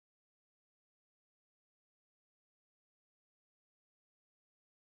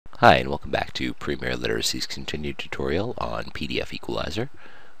Hi, and welcome back to Premier Literacy's continued tutorial on PDF Equalizer.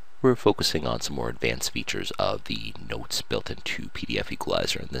 We're focusing on some more advanced features of the notes built into PDF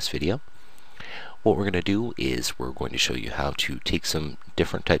Equalizer in this video. What we're going to do is we're going to show you how to take some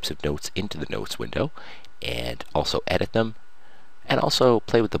different types of notes into the Notes window and also edit them, and also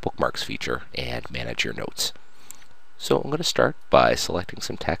play with the Bookmarks feature and manage your notes. So I'm going to start by selecting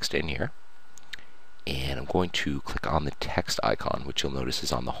some text in here. And I'm going to click on the text icon, which you'll notice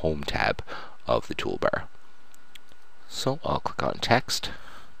is on the Home tab of the toolbar. So I'll click on text.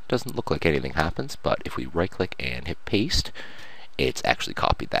 Doesn't look like anything happens, but if we right-click and hit paste, it's actually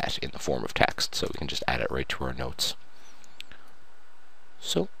copied that in the form of text, so we can just add it right to our notes.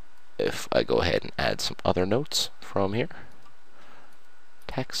 So if I go ahead and add some other notes from here,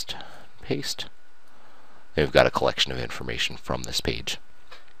 text, paste, then we've got a collection of information from this page.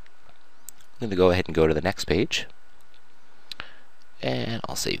 I'm going to go ahead and go to the next page, and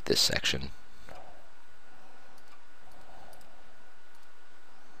I'll save this section.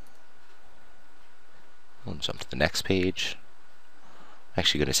 I'll jump to the next page. I'm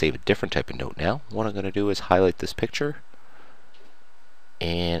actually going to save a different type of note now. What I'm going to do is highlight this picture,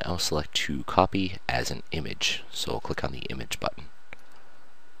 and I'll select to copy as an image. So I'll click on the image button.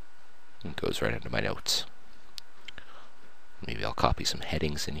 It goes right into my notes. Maybe I'll copy some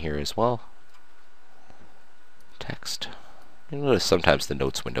headings in here as well. Text. You'll notice sometimes the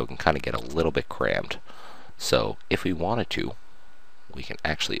notes window can kind of get a little bit crammed. So if we wanted to, we can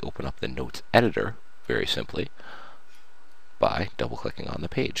actually open up the notes editor very simply by double-clicking on the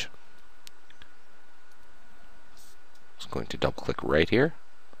page. I'm going to double-click right here,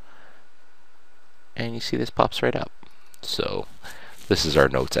 and you see this pops right up. So this is our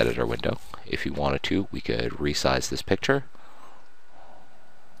notes editor window. If you wanted to, we could resize this picture.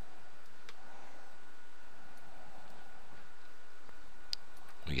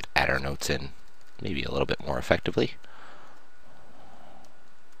 We could add our notes in maybe a little bit more effectively.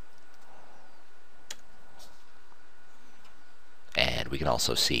 And we can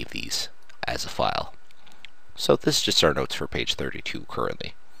also save these as a file. So this is just our notes for page 32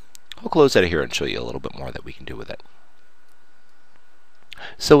 currently. I'll close out of here and show you a little bit more that we can do with it.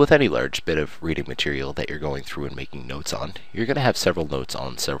 So with any large bit of reading material that you're going through and making notes on, you're going to have several notes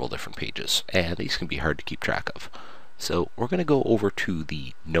on several different pages, and these can be hard to keep track of. So we're going to go over to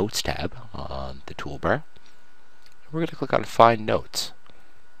the Notes tab on the toolbar. We're going to click on Find Notes.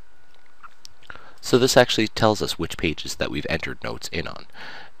 So this actually tells us which pages that we've entered notes in on.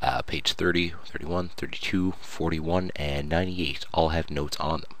 Page 30, 31, 32, 41, and 98 all have notes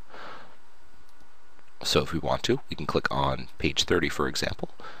on them. So if we want to, we can click on page 30, for example,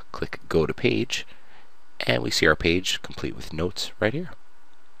 click Go to Page, and we see our page complete with notes right here.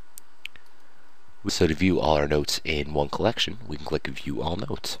 So to view all our notes in one collection, we can click View All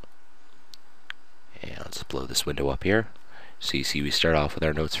Notes. And I'll just blow this window up here. So you see we start off with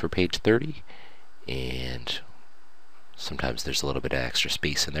our notes for page 30, and sometimes there's a little bit of extra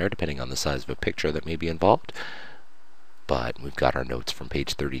space in there depending on the size of a picture that may be involved. But we've got our notes from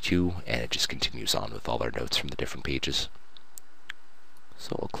page 32, and it just continues on with all our notes from the different pages.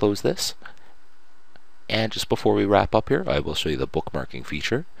 So I'll close this. And just before we wrap up here, I will show you the bookmarking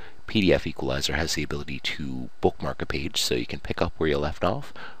feature. PDF Equalizer has the ability to bookmark a page so you can pick up where you left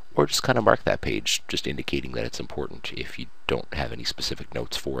off, or just kind of mark that page, just indicating that it's important if you don't have any specific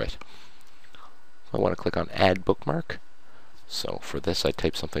notes for it. I want to click on Add Bookmark. So for this, I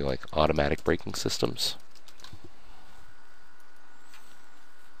type something like automatic braking systems.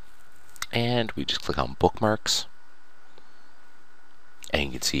 And we just click on Bookmarks. And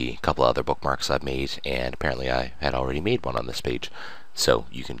you can see a couple other bookmarks I've made, and apparently I had already made one on this page. So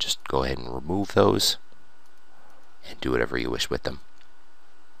you can just go ahead and remove those and do whatever you wish with them.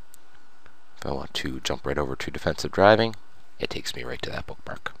 If I want to jump right over to defensive driving, it takes me right to that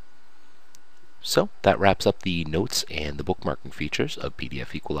bookmark. So that wraps up the notes and the bookmarking features of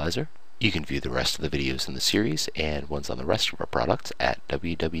PDF Equalizer. You can view the rest of the videos in the series and ones on the rest of our products at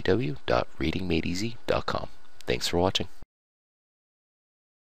www.readingmadeeasy.com. Thanks for watching.